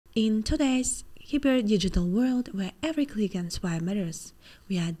In today's hyper-digital world where every click and swipe matters,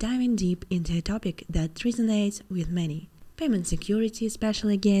 we are diving deep into a topic that resonates with many. Payment security,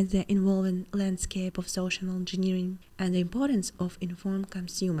 especially against the evolving landscape of social engineering and the importance of informed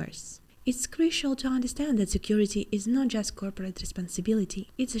consumers. It's crucial to understand that security is not just corporate responsibility,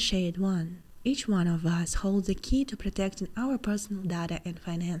 it's a shared one. Each one of us holds a key to protecting our personal data and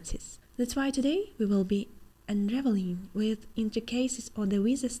finances. That's why today we will be unraveling with intricacies of the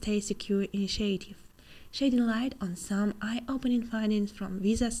Visa Stay Secure initiative, shedding light on some eye-opening findings from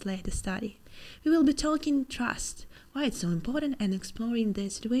Visa's latest study. We will be talking trust, why it's so important, and exploring the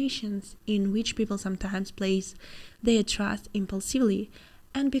situations in which people sometimes place their trust impulsively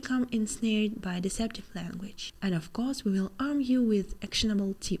and become ensnared by deceptive language. And of course, we will arm you with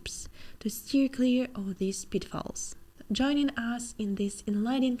actionable tips to steer clear of these pitfalls. Joining us in this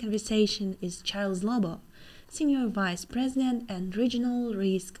enlightening conversation is Chарльzom Lobо, Senior Vice President and Regional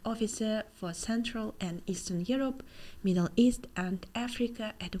Risk Officer for Central and Eastern Europe, Middle East and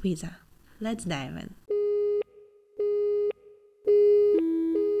Africa at Visa. Let's dive in.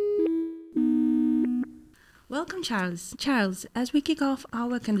 Welcome, Charles. Charles, as we kick off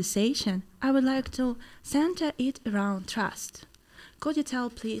our conversation, I would like to center it around trust. Could you tell,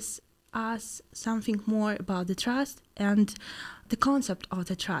 please, us something more about the trust and the concept of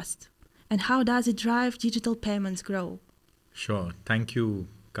the trust? And how does it drive digital payments grow? Sure. Thank you,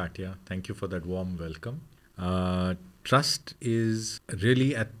 Katya. Thank you for that warm welcome. Trust is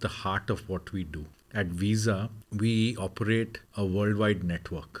really at the heart of what we do. At Visa, we operate a worldwide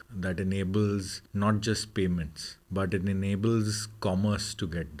network that enables not just payments, but it enables commerce to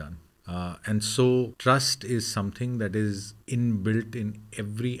get done. And so trust is something that is inbuilt in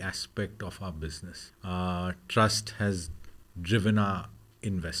every aspect of our business. Trust has driven our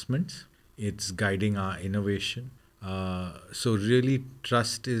investments. It's guiding our innovation. So really,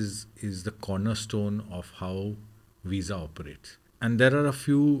 trust is the cornerstone of how Visa operates. And there are a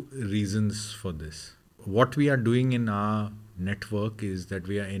few reasons for this. What we are doing in our network is that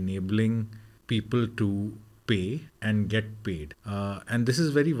we are enabling people to pay and get paid. And this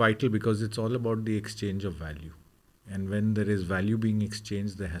is very vital because it's all about the exchange of value. And when there is value being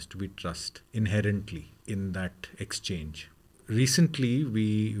exchanged, there has to be trust inherently in that exchange. Recently,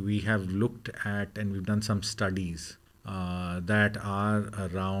 we have looked at and we've done some studies that are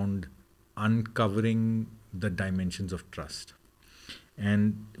around uncovering the dimensions of trust.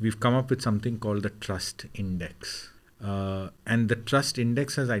 And we've come up with something called the Trust Index. And the Trust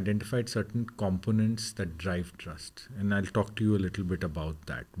Index has identified certain components that drive trust. And I'll talk to you a little bit about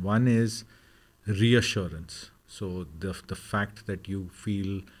that. One is reassurance. So the fact that you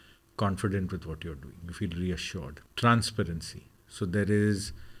feel confident with what you're doing. You feel reassured. Transparency. So there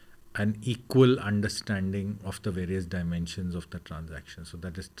is an equal understanding of the various dimensions of the transaction. So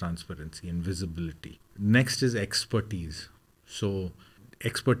that is transparency and visibility. Next is expertise. So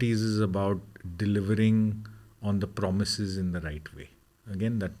expertise is about delivering on the promises in the right way.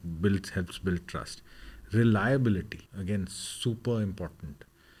 Again, that helps build trust. Reliability, again, super important.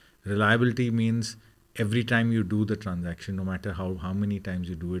 Reliability means every time you do the transaction, no matter how many times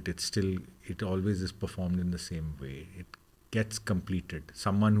you do it, it always is performed in the same way. It gets completed.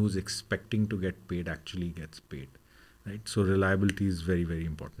 Someone who's expecting to get paid actually gets paid, right? So reliability is very, very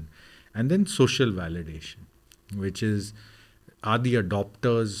important. And then social validation, which is, are the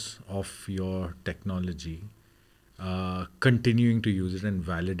adopters of your technology continuing to use it and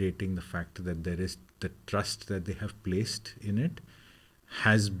validating the fact that there is the trust that they have placed in it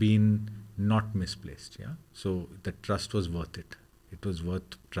has been not misplaced. Yeah. So the trust was worth it. It was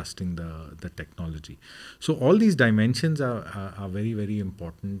worth trusting the technology. So all these dimensions are very, very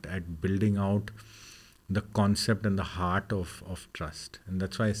important at building out the concept and the heart of trust. And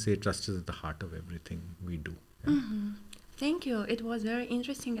that's why I say trust is at the heart of everything we do. Yeah? Mm-hmm. Thank you. It was very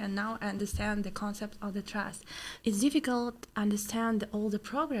interesting, and now I understand the concept of the trust. It's difficult to understand all the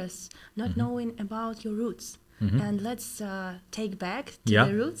progress, not knowing about your roots. And let's take back to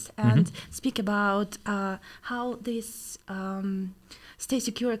the roots and speak about how this Stay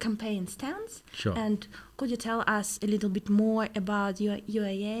Secure campaign stands. Sure. And could you tell us a little bit more about your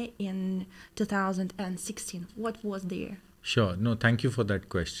UAA in 2016? What was there? Sure. No, thank you for that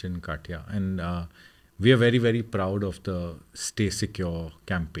question, Katya. And we are very, very proud of the Stay Secure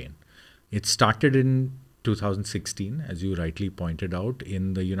campaign. It started in 2016, as you rightly pointed out,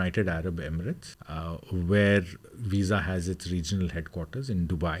 in the United Arab Emirates, where Visa has its regional headquarters in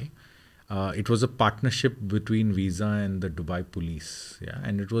Dubai. It was a partnership between Visa and the Dubai police,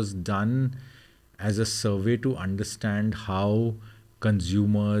 and it was done as a survey to understand how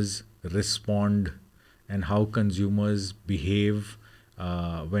consumers respond and how consumers behave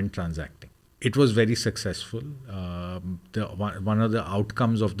when transacting. It was very successful. One of the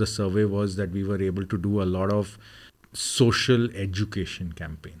outcomes of the survey was that we were able to do a lot of social education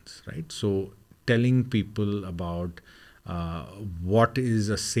campaigns, right? So telling people about what is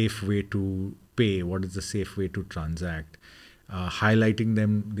a safe way to pay, what is a safe way to transact, highlighting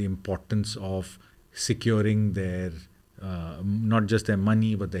them the importance of securing their not just their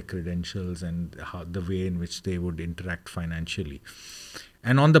money but their credentials and the way in which they would interact financially.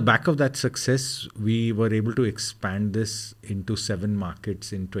 And on the back of that success, we were able to expand this into 7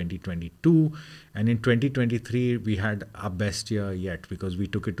 markets in 2022. And in 2023, we had our best year yet because we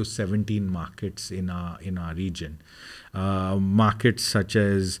took it to 17 markets in our region. Markets such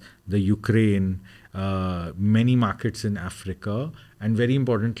as the Ukraine, many markets in Africa, and very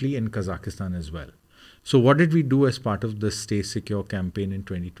importantly in Kazakhstan as well. So what did we do as part of the Stay Secure campaign in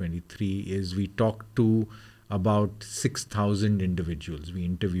 2023 is we talked to about 6,000 individuals. We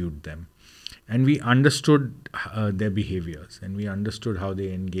interviewed them and we understood their behaviors, and we understood how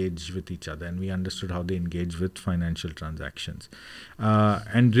they engage with each other, and we understood how they engage with financial transactions.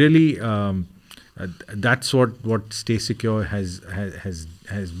 And really, that's what Stay Secure has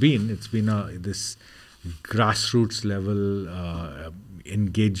been. It's been this grassroots level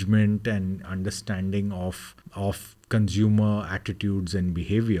engagement and understanding of consumer attitudes and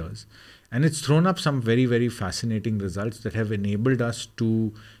behaviors. And it's thrown up some very, very fascinating results that have enabled us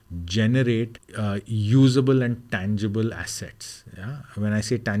to generate usable and tangible assets. Yeah? When I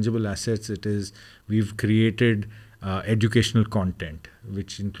say tangible assets, it is we've created educational content,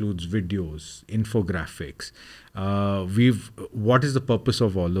 which includes videos, infographics. What is the purpose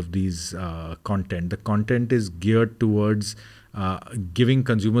of all of these content? The content is geared towards giving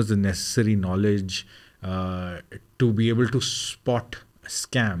consumers the necessary knowledge to be able to spot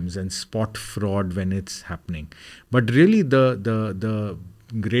scams and spot fraud when it's happening. But really the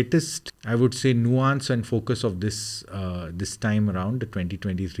greatest, I would say, nuance and focus of this time around, the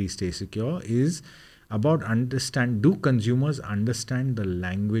 2023 Stay Secure, is about do consumers understand the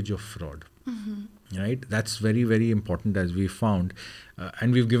language of fraud? Mm-hmm. Right? That's very, very important, as we found.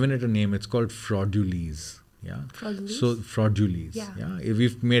 And we've given it a name. It's called fraudulese. Yeah. Fraudulese? So fraudulese. Yeah.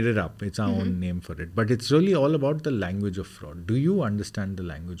 We've made it up. It's our own name for it. But it's really all about the language of fraud. Do you understand the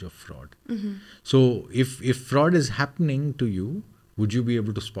language of fraud? Mm-hmm. So if fraud is happening to you, would you be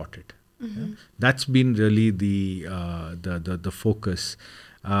able to spot it? Mm-hmm. Yeah? That's been really the focus.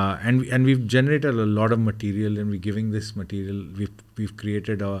 And we've generated a lot of material, and we're giving this material. We've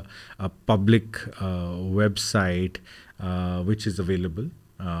created a public website which is available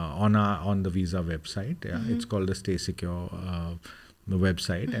on the Visa website. Yeah? Mm-hmm. It's called the Stay Secure the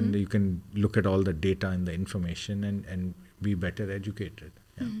website, mm-hmm. and you can look at all the data and the information and be better educated.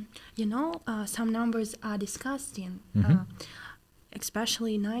 Yeah. Mm-hmm. Some numbers are disgusting.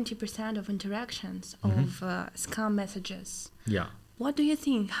 Especially 90% of interactions of scam messages. Yeah. What do you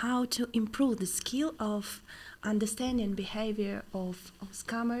think? How to improve the skill of understanding behavior of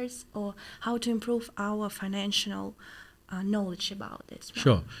scammers, or how to improve our financial knowledge about this? Right?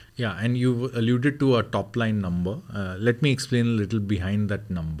 Sure. Yeah. And you alluded to a top line number. Let me explain a little behind that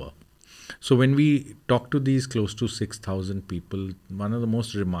number. So when we talked to these close to 6,000 people, one of the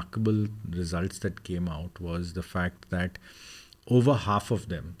most remarkable results that came out was the fact that over half of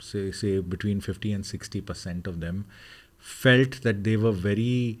them, say between 50 and 60% of them, felt that they were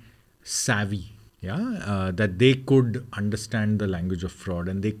very savvy, that they could understand the language of fraud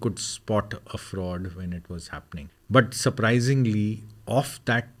and they could spot a fraud when it was happening. But surprisingly, of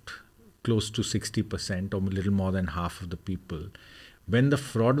that close to 60% or a little more than half of the people, when the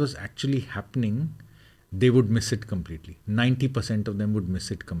fraud was actually happening, they would miss it completely. 90% of them would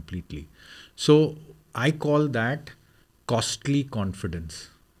miss it completely. So I call that costly confidence.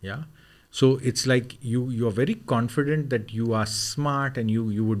 Yeah. So it's like you are very confident that you are smart and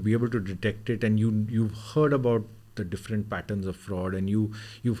you would be able to detect it, and you've heard about the different patterns of fraud, and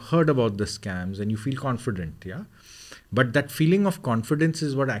you've heard about the scams, and you feel confident. Yeah. But that feeling of confidence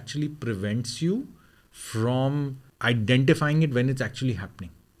is what actually prevents you from identifying it when it's actually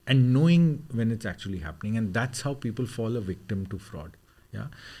happening and knowing when it's actually happening. And that's how people fall a victim to fraud. Yeah.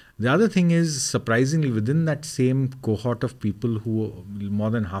 The other thing is, surprisingly, within that same cohort of people who, more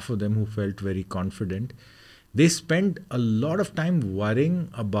than half of them who felt very confident, they spend a lot of time worrying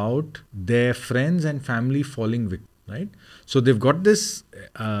about their friends and family falling victim, right? So they've got this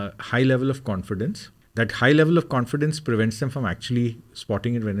high level of confidence. That high level of confidence prevents them from actually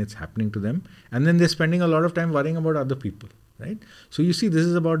spotting it when it's happening to them. And then they're spending a lot of time worrying about other people. Right? So you see, this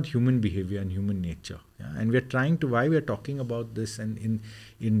is about human behavior and human nature. Yeah? And we're trying to, why we're talking about this and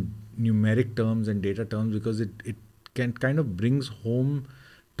in numeric terms and data terms, because it can kind of brings home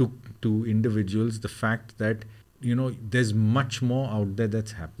to individuals the fact that there's much more out there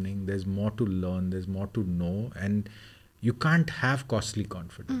that's happening. There's more to learn. There's more to know, and you can't have costly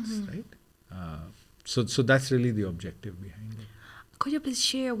confidence, right? So that's really the objective behind it. Could you please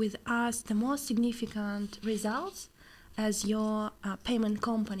share with us the most significant results as your payment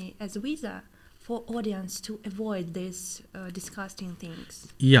company, as Visa, for audience to avoid these disgusting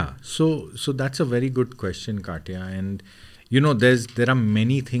things? Yeah, so that's a very good question, Katya, and there are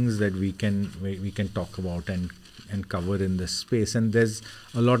many things that we can talk about and cover in this space, and there's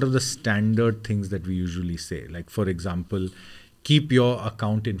a lot of the standard things that we usually say, like for example, keep your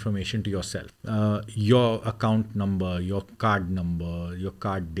account information to yourself, your account number, your card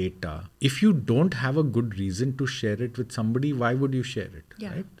data. If you don't have a good reason to share it with somebody, why would you share it?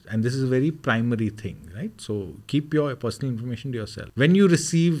 Yeah. Right? And this is a very primary thing, right? So keep your personal information to yourself. When you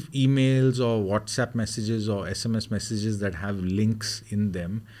receive emails or WhatsApp messages or SMS messages that have links in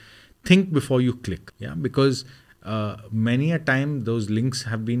them, think before you click, because many a time those links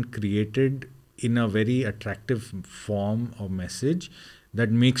have been created in a very attractive form or message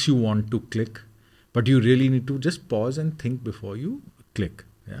that makes you want to click, but you really need to just pause and think before you click.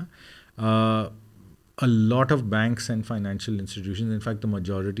 A lot of banks and financial institutions, in fact the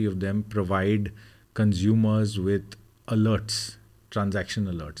majority of them, provide consumers with alerts, transaction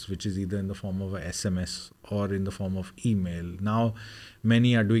alerts, which is either in the form of a SMS or in the form of email. Now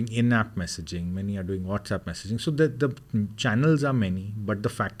many are doing in-app messaging, many are doing WhatsApp messaging. So the channels are many, but the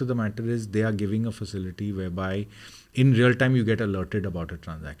fact of the matter is they are giving a facility whereby in real time you get alerted about a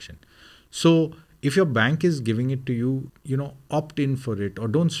transaction. So if your bank is giving it to you, opt in for it or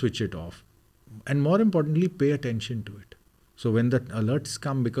don't switch it off. And more importantly, pay attention to it. So when the alerts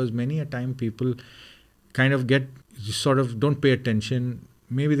come, because many a time people kind of don't pay attention,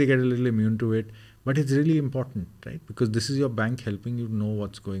 maybe they get a little immune to it, but it's really important, right? Because this is your bank helping you know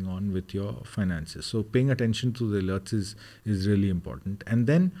what's going on with your finances. So paying attention to the alerts is really important. And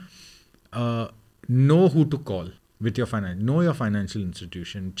then know who to call with your finance. Know your financial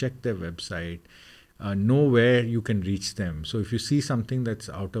institution, check their website, know where you can reach them. So if you see something that's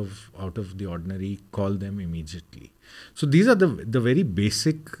out of the ordinary, call them immediately. So these are the very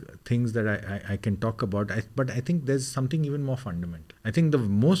basic things that I can talk about. But I think there's something even more fundamental. I think the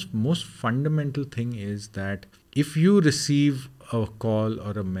most fundamental thing is that if you receive a call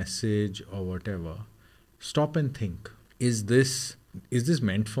or a message or whatever, stop and think, is this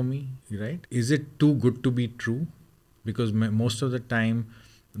meant for me, right? Is it too good to be true? Because most of the time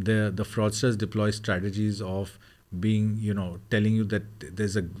the fraudsters deploy strategies of being, telling you that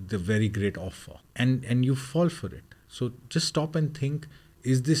there's the very great offer, and you fall for it. So just stop and think,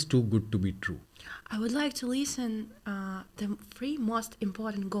 is this too good to be true? I would like to listen the 3 most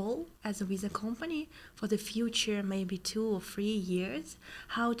important goals as a Visa company for the future, maybe 2 or 3 years,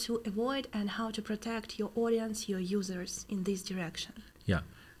 how to avoid and how to protect your audience, your users in this direction. Yeah.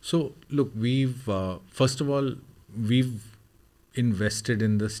 So look, we've first of all, we've invested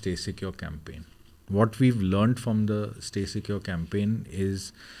in the Stay Secure campaign. What we've learned from the Stay Secure campaign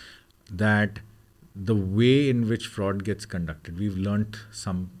is that the way in which fraud gets conducted, we've learned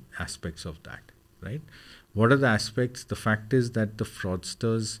some aspects of that, right? What are the aspects? The fact is that the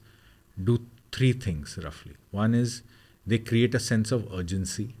fraudsters do 3 things roughly. One is they create a sense of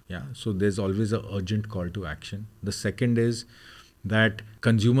urgency. So there's always an urgent call to action. The second is that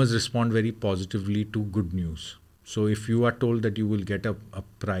consumers respond very positively to good news. So if you are told that you will get a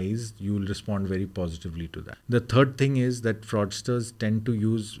prize, you will respond very positively to that. The third thing is that fraudsters tend to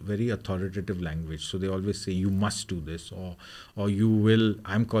use very authoritative language. So they always say, you must do this, or you will,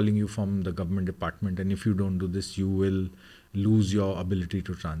 I'm calling you from the government department, and if you don't do this, you will lose your ability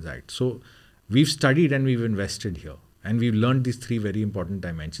to transact. So we've studied and we've invested here, and we've learned these 3 very important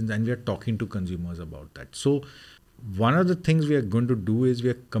dimensions, and we are talking to consumers about that. So one of the things we are going to do is we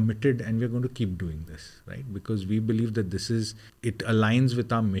are committed and we are going to keep doing this, right? Because we believe that it aligns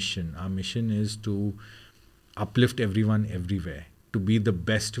with our mission. Our mission is to uplift everyone everywhere, to be the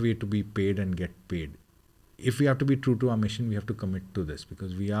best way to be paid and get paid. If we have to be true to our mission, we have to commit to this,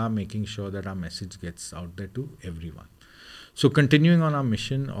 because we are making sure that our message gets out there to everyone. So continuing on our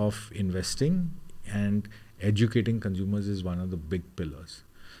mission of investing and educating consumers is one of the big pillars.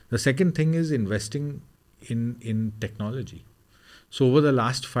 The second thing is investing in technology. So over the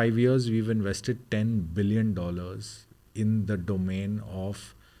last 5 years, we've invested $10 billion in the domain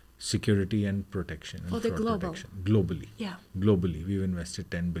of security and protection. For the global. Globally. Yeah. Globally, we've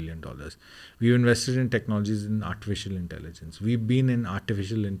invested $10 billion. We've invested in technologies in artificial intelligence. We've been in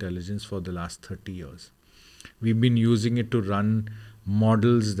artificial intelligence for the last 30 years. We've been using it to run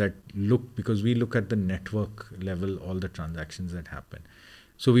models that look, because we look at the network level, all the transactions that happen.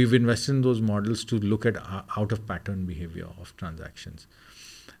 So we've invested in those models to look at out of pattern behavior of transactions.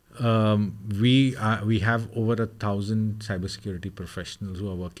 We have over 1,000 cybersecurity professionals who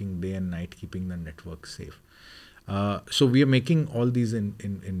are working day and night keeping the network safe. So we are making all these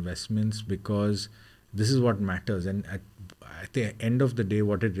investments because this is what matters. And at the end of the day,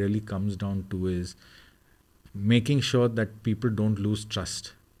 what it really comes down to is making sure that people don't lose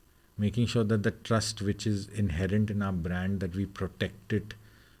trust, making sure that the trust which is inherent in our brand, that we protect it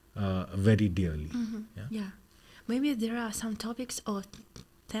very dearly. Yeah. Maybe there are some topics or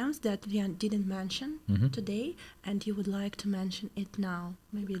themes that we didn't mention today, and you would like to mention it now.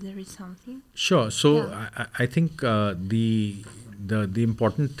 Maybe there is something. Sure. So I think the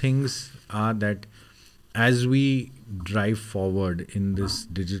important things are that as we drive forward in this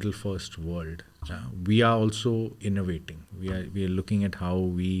digital first world, we are also innovating. We are looking at how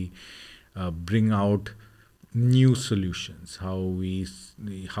we bring out new solutions, how we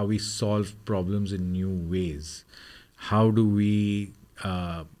solve problems in new ways. How do we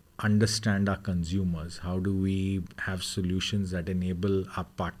understand our consumers? How do we have solutions that enable our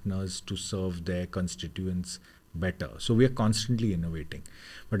partners to serve their constituents better? So we are constantly innovating.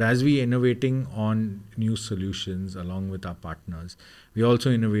 But as we are innovating on new solutions along with our partners, we are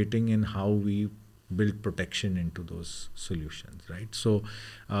also innovating in how we build protection into those solutions, right? So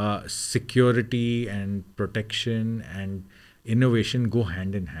security and protection and innovation go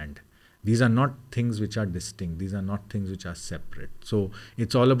hand in hand. These are not things which are distinct. These are not things which are separate. So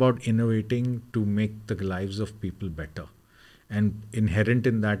it's all about innovating to make the lives of people better. And inherent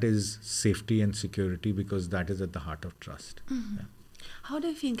in that is safety and security, because that is at the heart of trust. Yeah. How do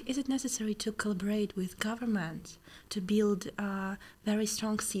you think, is it necessary to collaborate with governments to build a very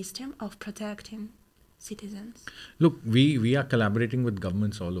strong system of protecting citizens? Look, we are collaborating with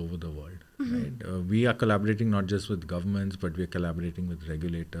governments all over the world. Right? We are collaborating not just with governments, but we are collaborating with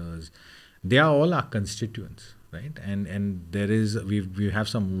regulators. They are all our constituents, right? And there is, we have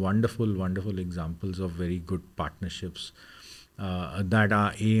some wonderful examples of very good partnerships that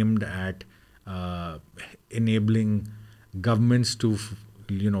are aimed at enabling governments to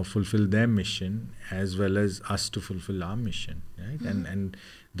fulfill their mission, as well as us to fulfill our mission, right? And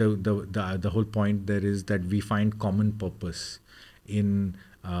the whole point there is that we find common purpose in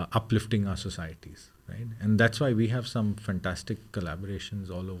uplifting our societies, right? And that's why we have some fantastic collaborations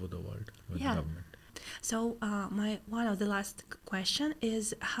all over the world with government. So one of the last question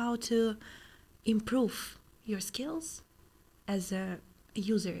is how to improve your skills as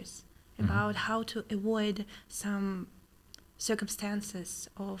users, about how to avoid some circumstances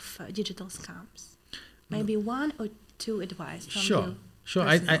of digital scams. Maybe one or two advice from you. Sure.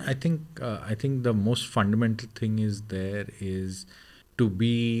 I think the most fundamental thing is to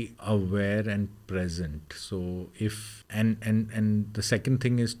be aware and present. So and the second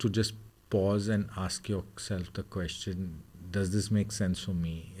thing is to just pause and ask yourself the question, does this make sense for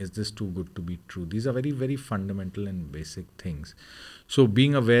me? Is this too good to be true? These are very, very fundamental and basic things. So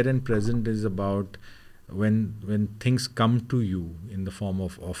being aware and present is about when things come to you in the form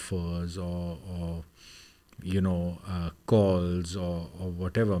of offers or calls or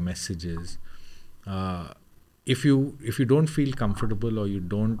whatever messages, if you don't feel comfortable or you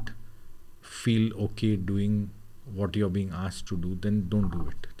don't feel okay doing what you're being asked to do, then don't do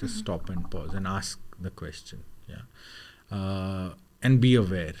it. Just stop and pause and ask the question. And be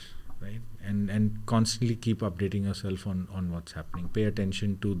aware, right? And constantly keep updating yourself on what's happening. Pay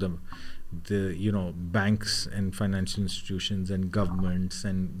attention to the banks and financial institutions and governments,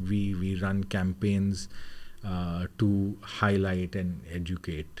 and we run campaigns to highlight and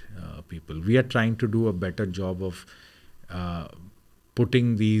educate people. We are trying to do a better job of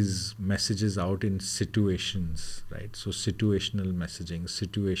putting these messages out in situations, right? So situational messaging,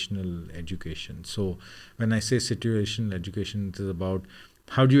 situational education. So when I say situational education, it is about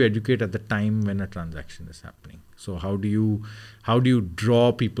how do you educate at the time when a transaction is happening? So how do you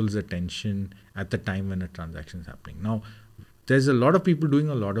draw people's attention at the time when a transaction is happening? Now, there's a lot of people doing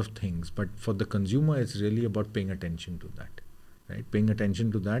a lot of things, but for the consumer, it's really about paying attention to that, right? Paying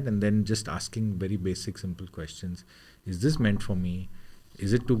attention to that and then just asking very basic, simple questions. Is this meant for me?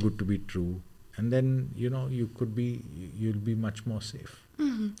 Is it too good to be true? And then, you'll be much more safe.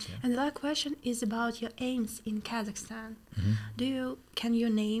 Yeah. And the last question is about your aims in Kazakhstan. Can you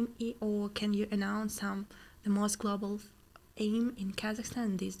name or can you announce the most global aim in Kazakhstan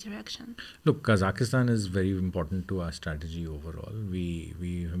in this direction? Look, Kazakhstan is very important to our strategy overall. We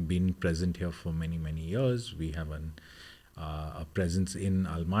have been present here for many years. We have a presence in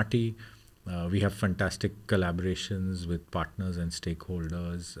Almaty. We have fantastic collaborations with partners and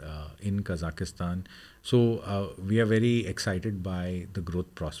stakeholders in Kazakhstan. So we are very excited by the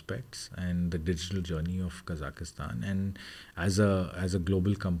growth prospects and the digital journey of Kazakhstan. And as a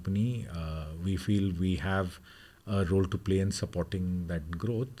global company, we feel we have a role to play in supporting that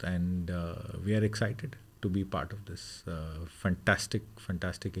growth, and we are excited to be part of this fantastic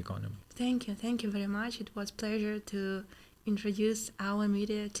economy. Thank you very much. It was a pleasure to introduce our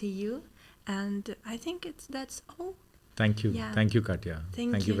media to you, and I think that's all. Thank you. Yeah. Thank you, Katya.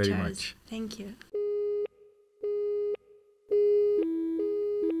 Thank you very Charles. much. Thank you.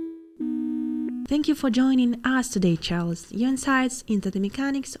 Thank you for joining us today, Charles. Your insights into the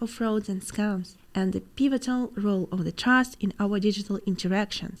mechanics of frauds and scams and the pivotal role of the trust in our digital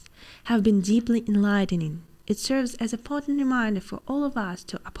interactions have been deeply enlightening. It serves as a potent reminder for all of us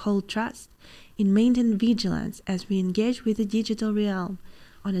to uphold trust and maintain vigilance as we engage with the digital realm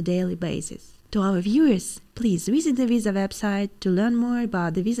on a daily basis. To our viewers, please visit the Visa website to learn more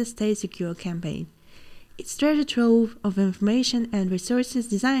about the Visa Stay Secure campaign. It's treasure trove of information and resources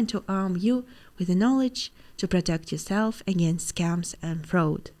designed to arm you with the knowledge to protect yourself against scams and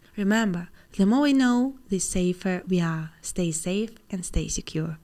fraud. Remember, the more we know, the safer we are. Stay safe and stay secure.